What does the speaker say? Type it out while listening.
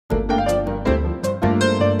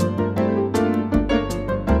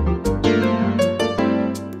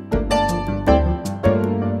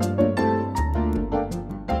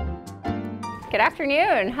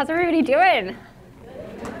afternoon. How's everybody doing?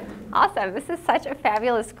 Awesome. This is such a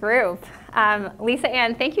fabulous group. Lisa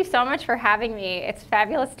Ann, thank you so much for having me. It's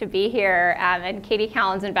fabulous to be here. And Katie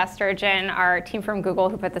Callens and Beth Sturgeon, our team from Google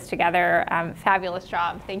who put this together, fabulous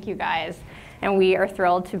job. Thank you guys. And we are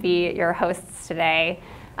thrilled to be your hosts today.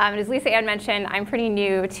 As Lisa Ann mentioned, I'm pretty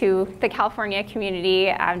new to the California community.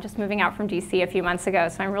 I'm just moving out from DC a few months ago,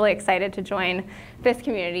 so I'm really excited to join this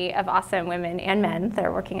community of awesome women and men that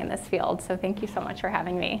are working in this field. So thank you so much for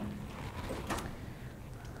having me.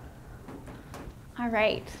 All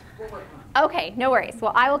right. OK, no worries.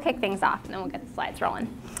 Well, I will kick things off, and then we'll get the slides rolling.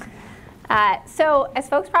 So as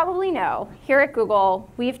folks probably know, here at Google,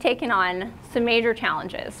 we've taken on some major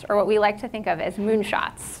challenges, or what we like to think of as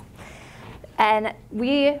moonshots. And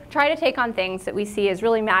we try to take on things that we see as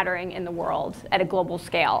really mattering in the world at a global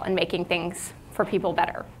scale and making things for people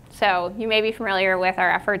better. So you may be familiar with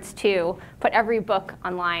our efforts to put every book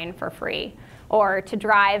online for free, or to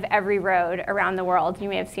drive every road around the world. You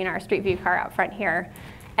may have seen our Street View car out front here,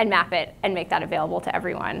 and map it and make that available to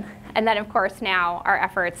everyone. And then, of course, now our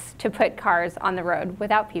efforts to put cars on the road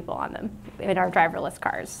without people on them in our driverless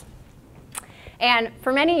cars. And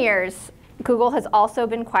for many years, Google has also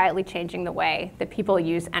been quietly changing the way that people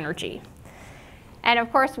use energy. And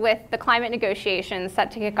of course, with the climate negotiations set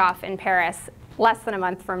to kick off in Paris less than a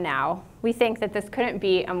month from now, we think that this couldn't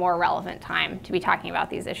be a more relevant time to be talking about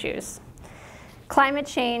these issues. Climate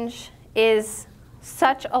change is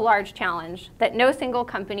such a large challenge that no single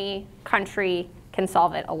company, country can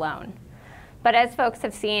solve it alone. But as folks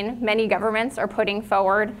have seen, many governments are putting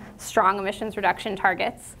forward strong emissions reduction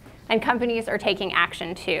targets, and companies are taking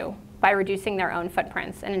action too by reducing their own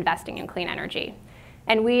footprints and investing in clean energy.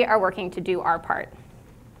 And we are working to do our part.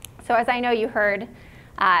 So as I know you heard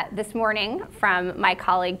this morning from my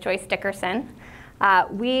colleague Joyce Dickerson,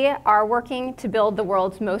 we are working to build the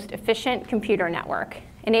world's most efficient computer network,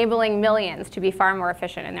 enabling millions to be far more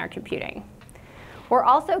efficient in their computing. We're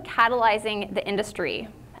also catalyzing the industry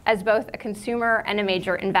as both a consumer and a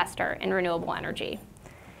major investor in renewable energy.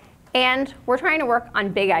 And we're trying to work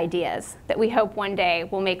on big ideas that we hope one day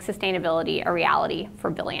will make sustainability a reality for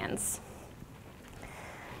billions.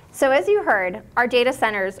 So as you heard, our data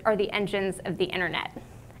centers are the engines of the internet.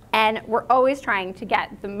 And we're always trying to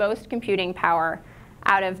get the most computing power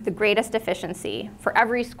out of the greatest efficiency for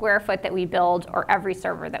every square foot that we build or every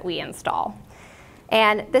server that we install.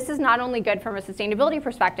 And this is not only good from a sustainability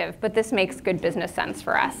perspective, but this makes good business sense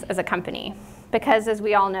for us as a company. Because as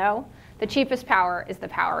we all know, the cheapest power is the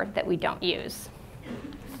power that we don't use.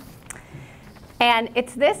 And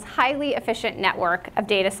it's this highly efficient network of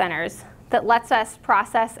data centers that lets us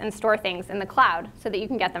process and store things in the cloud so that you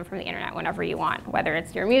can get them from the internet whenever you want, whether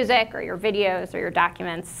it's your music or your videos or your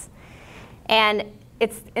documents. And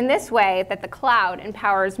it's in this way that the cloud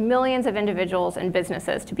empowers millions of individuals and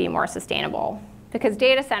businesses to be more sustainable. Because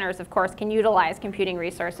data centers, of course, can utilize computing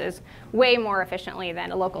resources way more efficiently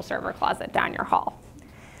than a local server closet down your hall.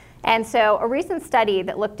 And so a recent study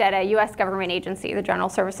that looked at a US government agency, the General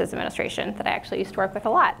Services Administration, that I actually used to work with a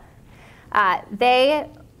lot, they,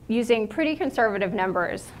 using pretty conservative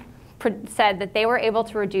numbers, said that they were able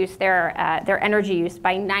to reduce their energy use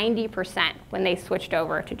by 90% when they switched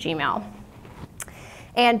over to Gmail.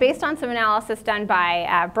 And based on some analysis done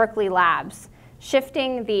by Berkeley Labs,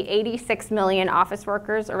 shifting the 86 million office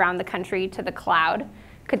workers around the country to the cloud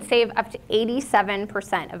could save up to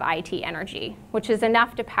 87% of IT energy, which is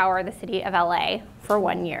enough to power the city of LA for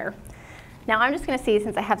 1 year. Now I'm just going to see,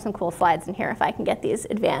 since I have some cool slides in here, if I can get these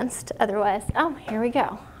advanced. Otherwise, oh, here we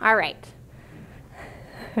go. All right.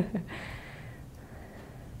 So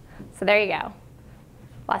there you go.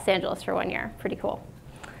 Los Angeles for 1 year. Pretty cool.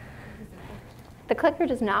 The clicker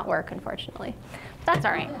does not work, unfortunately. That's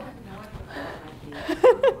all right.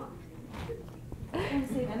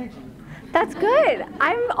 That's good.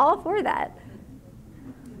 I'm all for that.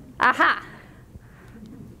 Aha.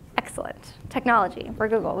 Excellent. Technology. We're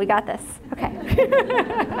Google. We got this. OK.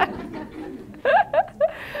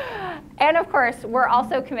 And of course, we're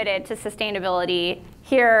also committed to sustainability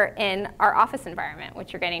here in our office environment,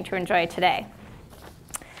 which you're getting to enjoy today.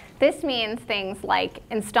 This means things like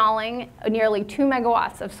installing nearly 2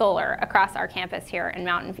 megawatts of solar across our campus here in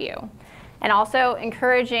Mountain View, and also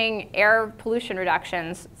encouraging air pollution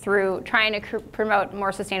reductions through trying to promote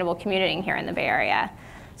more sustainable commuting here in the Bay Area.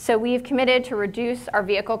 So we've committed to reduce our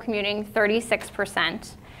vehicle commuting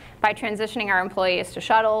 36% by transitioning our employees to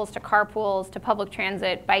shuttles, to carpools, to public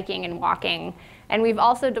transit, biking, and walking. And we've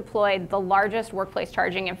also deployed the largest workplace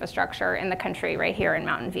charging infrastructure in the country right here in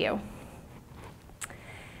Mountain View.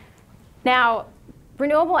 Now,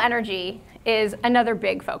 renewable energy is another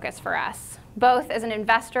big focus for us. both as an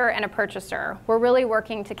investor and a purchaser, we're really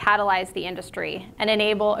working to catalyze the industry and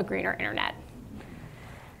enable a greener internet.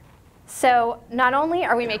 So not only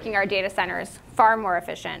are we making our data centers far more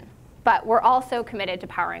efficient, but we're also committed to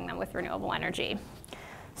powering them with renewable energy.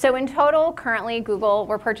 So in total, currently, Google,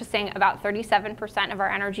 we're purchasing about 37% of our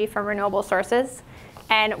energy from renewable sources,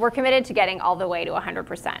 and we're committed to getting all the way to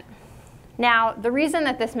 100%. Now, the reason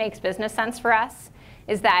that this makes business sense for us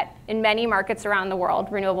is that in many markets around the world,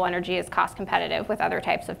 renewable energy is cost competitive with other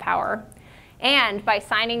types of power. And by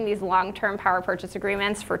signing these long-term power purchase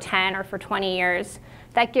agreements for 10 or for 20 years,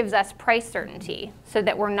 that gives us price certainty so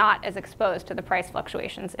that we're not as exposed to the price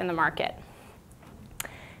fluctuations in the market.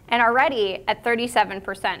 And already at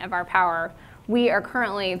 37% of our power, we are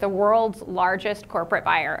currently the world's largest corporate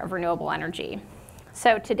buyer of renewable energy.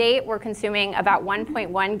 So to date, we're consuming about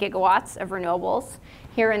 1.1 gigawatts of renewables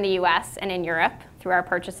here in the US and in Europe through our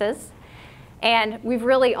purchases. And we've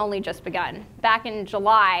really only just begun. Back in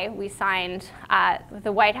July, we signed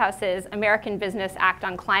the White House's American Business Act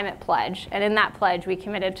on Climate pledge. And in that pledge, we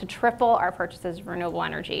committed to triple our purchases of renewable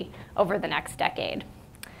energy over the next decade.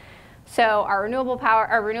 So our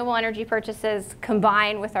renewable energy purchases,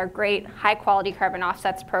 combined with our great high-quality carbon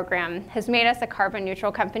offsets program, has made us a carbon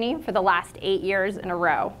neutral company for the last 8 years in a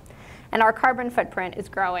row. And our carbon footprint is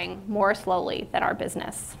growing more slowly than our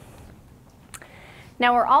business.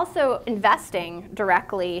 Now, we're also investing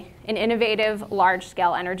directly in innovative,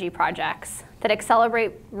 large-scale energy projects that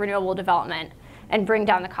accelerate renewable development and bring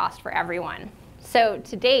down the cost for everyone. So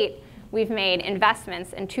to date, we've made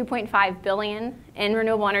investments in $2.5 billion in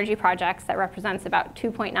renewable energy projects that represents about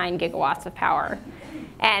 2.9 gigawatts of power.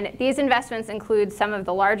 And these investments include some of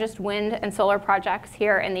the largest wind and solar projects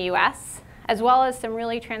here in the US, as well as some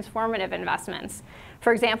really transformative investments.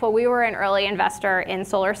 For example, we were an early investor in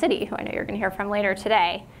Solar City, who I know you're going to hear from later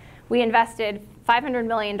today. We invested $500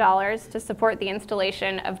 million to support the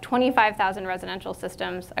installation of 25,000 residential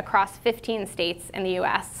systems across 15 states in the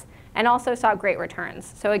US, and also saw great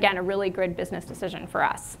returns. So again, a really good business decision for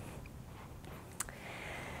us.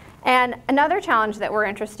 And another challenge that we're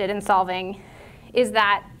interested in solving is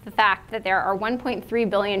that the fact that there are 1.3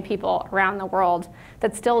 billion people around the world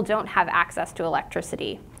that still don't have access to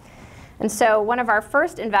electricity. And so one of our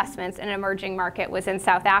first investments in an emerging market was in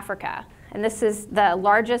South Africa. And this is the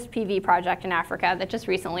largest PV project in Africa that just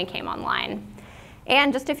recently came online.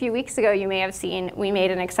 And just a few weeks ago, you may have seen, we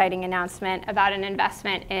made an exciting announcement about an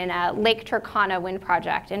investment in a Lake Turkana wind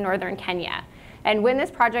project in northern Kenya. And when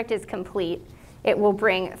this project is complete, it will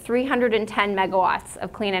bring 310 megawatts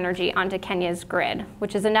of clean energy onto Kenya's grid,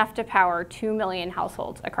 which is enough to power 2 million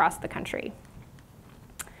households across the country.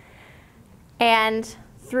 And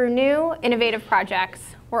through new innovative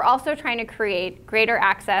projects, we're also trying to create greater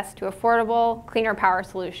access to affordable, cleaner power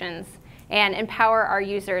solutions and empower our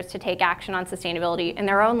users to take action on sustainability in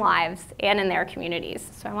their own lives and in their communities.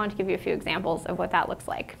 So I wanted to give you a few examples of what that looks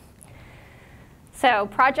like. So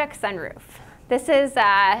Project Sunroof. This is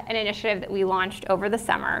an initiative that we launched over the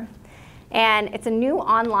summer. And it's a new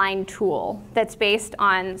online tool that's based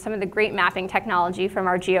on some of the great mapping technology from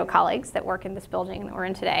our geo colleagues that work in this building that we're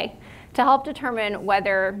in today to help determine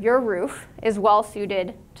whether your roof is well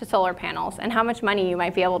suited to solar panels and how much money you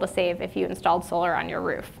might be able to save if you installed solar on your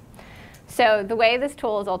roof. So the way this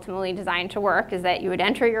tool is ultimately designed to work is that you would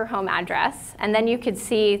enter your home address, and then you could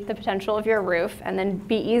see the potential of your roof and then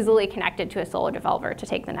be easily connected to a solar developer to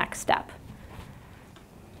take the next step.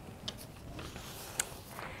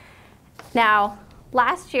 Now,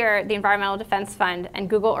 last year, the Environmental Defense Fund and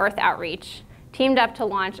Google Earth Outreach teamed up to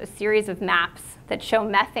launch a series of maps that show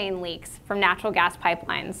methane leaks from natural gas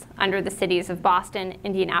pipelines under the cities of Boston,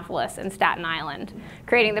 Indianapolis, and Staten Island,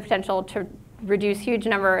 creating the potential to reduce huge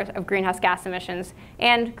numbers of greenhouse gas emissions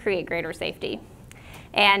and create greater safety.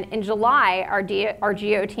 And in July, our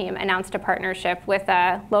geo team announced a partnership with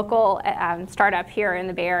a local startup here in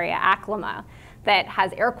the Bay Area, Aclima, that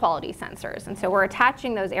has air quality sensors. And so we're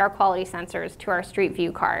attaching those air quality sensors to our Street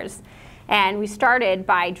View cars. And we started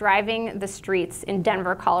by driving the streets in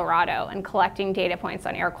Denver, Colorado, and collecting data points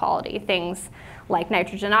on air quality, things like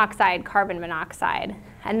nitrogen oxide, carbon monoxide.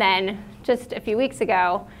 And then just a few weeks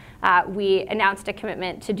ago, we announced a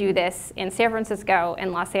commitment to do this in San Francisco,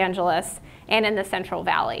 in Los Angeles, and in the Central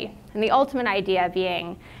Valley. And the ultimate idea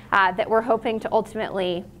being that we're hoping to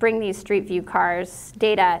ultimately bring these Street View cars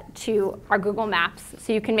data to our Google Maps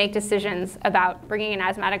so you can make decisions about bringing an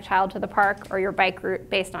asthmatic child to the park or your bike route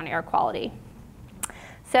based on air quality.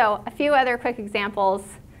 So a few other quick examples.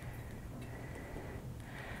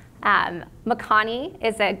 Makani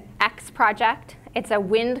is an X project. It's a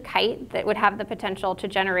wind kite that would have the potential to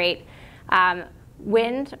generate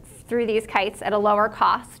wind through these kites at a lower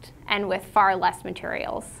cost and with far less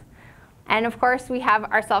materials. And of course, we have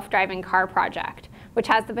our self-driving car project, which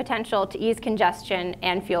has the potential to ease congestion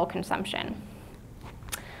and fuel consumption.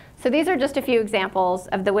 So these are just a few examples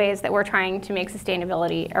of the ways that we're trying to make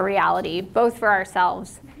sustainability a reality, both for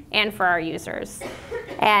ourselves and for our users.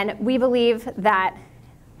 And we believe that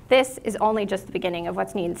this is only just the beginning of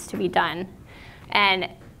what needs to be done. And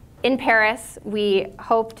in Paris, we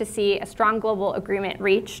hope to see a strong global agreement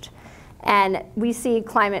reached. And we see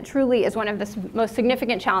climate truly as one of the most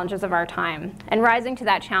significant challenges of our time. And rising to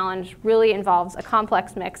that challenge really involves a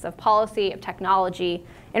complex mix of policy, of technology,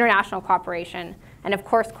 international cooperation, and of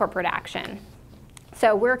course, corporate action.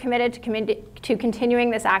 So we're committed to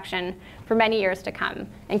continuing this action for many years to come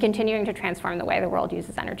and continuing to transform the way the world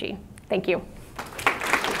uses energy. Thank you.